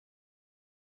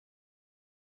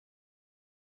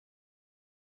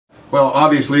Well,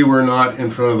 obviously we're not in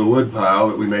front of the woodpile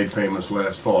that we made famous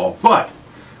last fall, but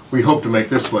we hope to make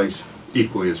this place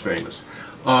equally as famous.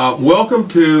 Welcome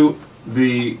to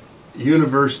the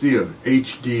University of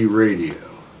HD Radio.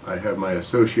 I have my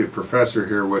associate professor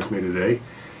here with me today,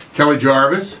 Kelly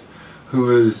Jarvis,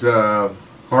 who is a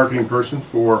marketing person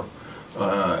for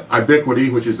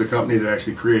iBiquity, which is the company that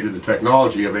actually created the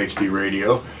technology of HD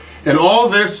Radio. And all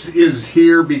this is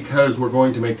here because we're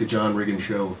going to make the John Riggins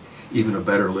Show even a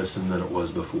better listen than it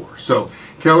was before. So,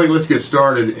 Kelly, let's get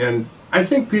started. And I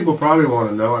think people probably want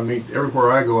to know, I mean,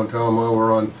 everywhere I go and tell them, well,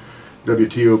 we're on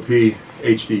WTOP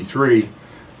HD3,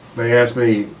 they ask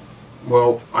me,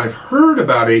 well, I've heard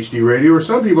about HD Radio, or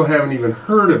some people haven't even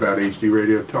heard about HD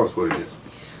Radio. Tell us what it is.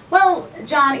 Well,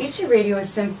 John, HD Radio is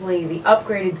simply the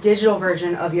upgraded digital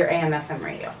version of your AM/FM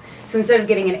radio. So instead of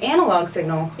getting an analog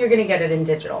signal, you're going to get it in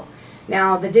digital.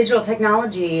 Now, the digital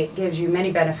technology gives you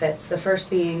many benefits, the first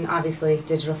being, obviously,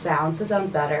 digital sound, so it sounds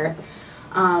better,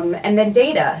 and then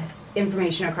data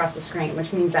information across the screen,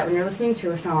 which means that when you're listening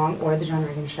to a song or the John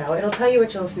Riggins Show, it'll tell you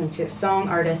what you're listening to, song,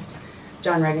 artist,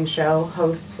 John Riggins Show,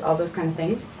 hosts, all those kind of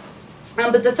things.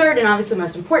 But the third and obviously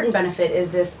most important benefit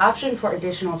is this option for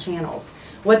additional channels.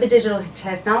 What the digital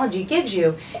technology gives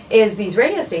you is these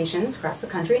radio stations across the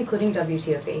country, including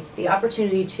WTOP, the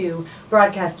opportunity to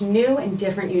broadcast new and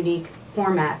different unique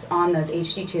formats on those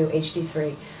HD2,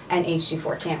 HD3, and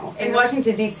HD4 channels. In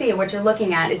Washington, D.C., what you're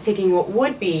looking at is taking what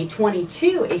would be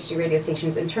 22 HD radio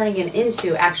stations and turning it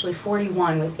into actually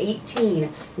 41 with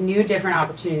 18 new different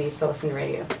opportunities to listen to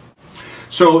radio.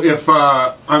 So if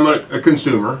I'm a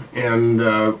consumer and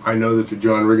I know that the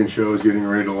John Riggins Show is getting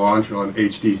ready to launch on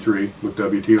HD3 with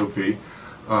WTOP,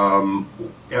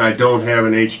 and I don't have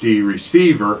an HD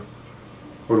receiver,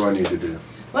 what do I need to do?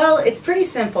 Well, it's pretty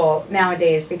simple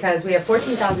nowadays because we have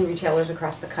 14,000 retailers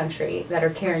across the country that are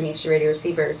carrying HD radio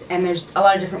receivers, and there's a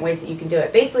lot of different ways that you can do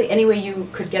it. Basically, any way you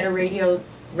could get a radio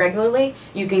regularly,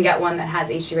 you can get one that has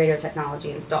HD radio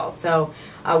technology installed. So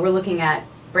we're looking at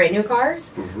brand new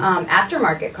cars,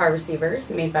 aftermarket car receivers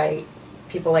made by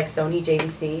people like Sony,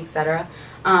 JVC, etc.,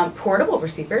 portable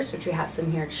receivers, which we have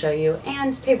some here to show you,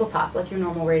 and tabletop, like your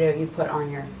normal radio you put on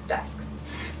your desk.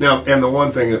 Now, and the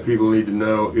one thing that people need to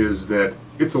know is that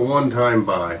it's a one-time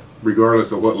buy,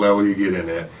 regardless of what level you get in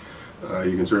at.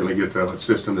 You can certainly get the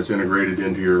system that's integrated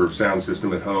into your sound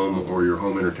system at home or your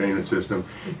home entertainment system.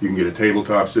 You can get a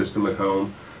tabletop system at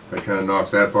home. That kind of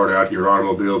knocks that part out. Your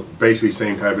automobile, basically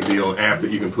same type of deal, an app that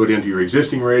you can put into your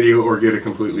existing radio or get a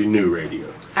completely new radio.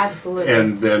 Absolutely.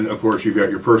 And then, of course, you've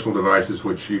got your personal devices,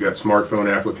 which you got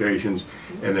smartphone applications,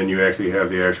 and then you actually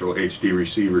have the actual HD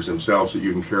receivers themselves that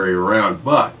you can carry around.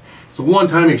 But it's a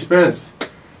one-time expense.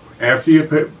 After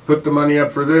you put the money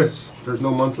up for this, there's no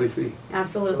monthly fee.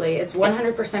 Absolutely. It's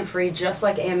 100% free, just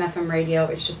like AM/FM radio.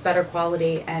 It's just better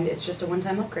quality, and it's just a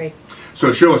one-time upgrade.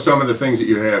 So show us some of the things that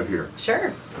you have here.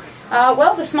 Sure.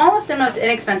 Well, the smallest and most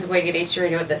inexpensive way to get HD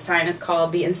radio at this time is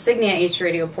called the Insignia HD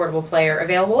Radio Portable Player,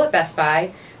 available at Best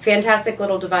Buy. Fantastic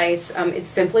little device. It's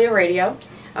simply a radio.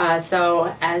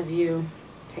 So as you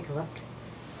take a look.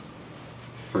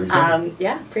 Pretty simple.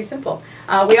 Yeah, pretty simple.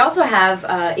 We also have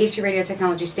HD radio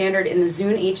technology standard in the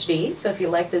Zune HD. So if you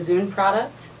like the Zune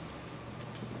product,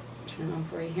 turn it on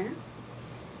for you here.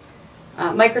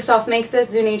 Microsoft makes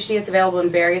this, Zune HD. It's available in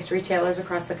various retailers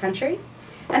across the country.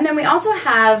 And then we also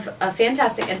have a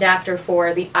fantastic adapter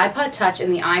for the iPod Touch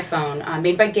and the iPhone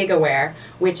made by GigaWare,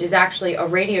 which is actually a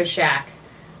Radio Shack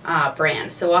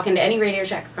brand. So walk into any Radio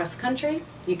Shack across the country,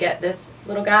 you get this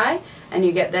little guy, and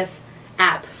you get this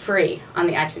app free on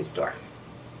the iTunes Store.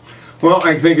 Well,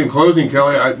 I think in closing,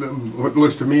 Kelly, what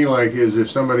looks to me like is if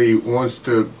somebody wants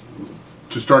to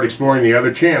start exploring the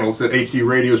other channels that HD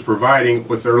Radio is providing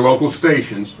with their local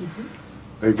stations,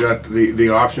 they've got the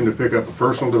option to pick up a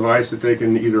personal device that they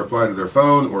can either apply to their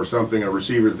phone or something, a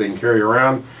receiver that they can carry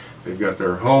around. They've got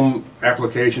their home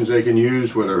applications they can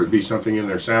use, whether it be something in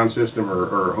their sound system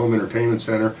or home entertainment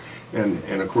center.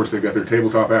 And of course they've got their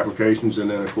tabletop applications, and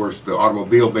then of course the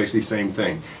automobile, basically same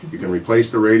thing. You can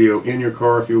replace the radio in your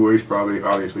car if you wish, probably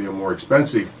obviously a more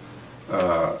expensive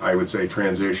I would say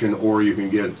transition, or you can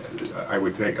get, I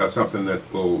would think, something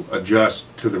that will adjust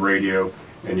to the radio,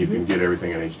 and you can get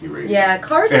everything on HD radio. Yeah,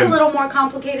 cars are a little more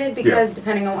complicated because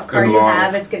depending on what car you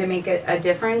have, it's going to make a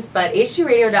difference. But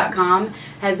HDRadio.com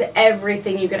has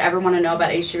everything you could ever want to know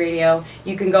about HD radio.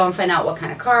 You can go and find out what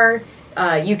kind of car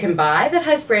you can buy that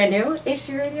has brand new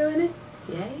HD radio in it.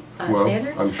 Yay. Well,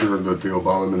 standard. I'm sure that the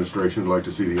Obama administration would like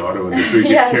to see the auto industry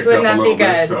get yes, kicked wouldn't up a that little be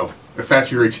good? bit. So if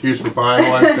that's your excuse for buying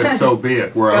one, then so be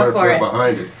it. We're 100%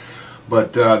 behind it.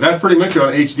 But that's pretty much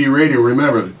on HD radio.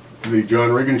 Remember, The John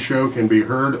Riggins Show can be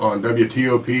heard on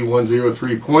WTOP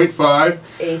 103.5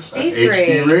 HD3.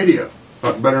 HD Radio.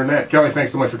 Better than that. Kelly,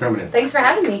 thanks so much for coming in. Thanks for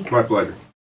having me. My pleasure.